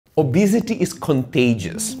Obesity is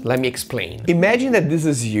contagious. Let me explain. Imagine that this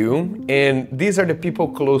is you, and these are the people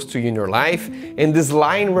close to you in your life, and this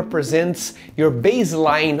line represents your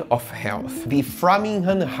baseline of health. The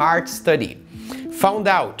Framingham Heart Study found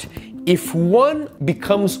out if one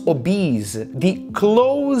becomes obese, the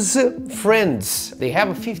close friends, they have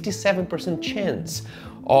a 57% chance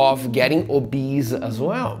of getting obese as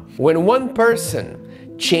well. When one person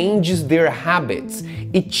changes their habits,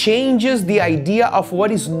 it changes the idea of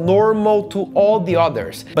what is normal to all the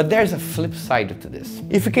others. But there's a flip side to this.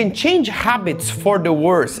 If you can change habits for the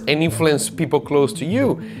worse and influence people close to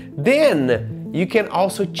you, then you can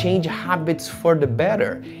also change habits for the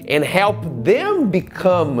better and help them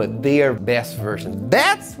become their best version.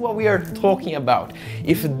 That's what we are talking about.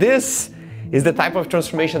 If this is the type of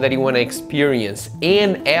transformation that you want to experience,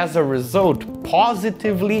 and as a result,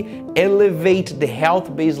 positively elevate the health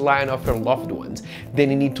baseline of your loved ones, then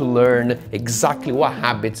you need to learn exactly what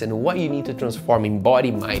habits and what you need to transform in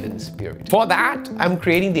body, mind, and spirit. For that, I'm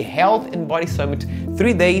creating the Health and Body Summit,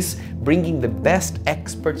 3 days, bringing the best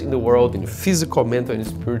experts in the world in physical, mental, and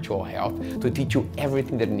spiritual health to teach you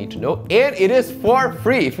everything that you need to know. And it is for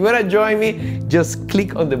free. If you want to join me, just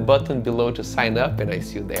click on the button below to sign up, and I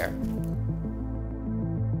see you there.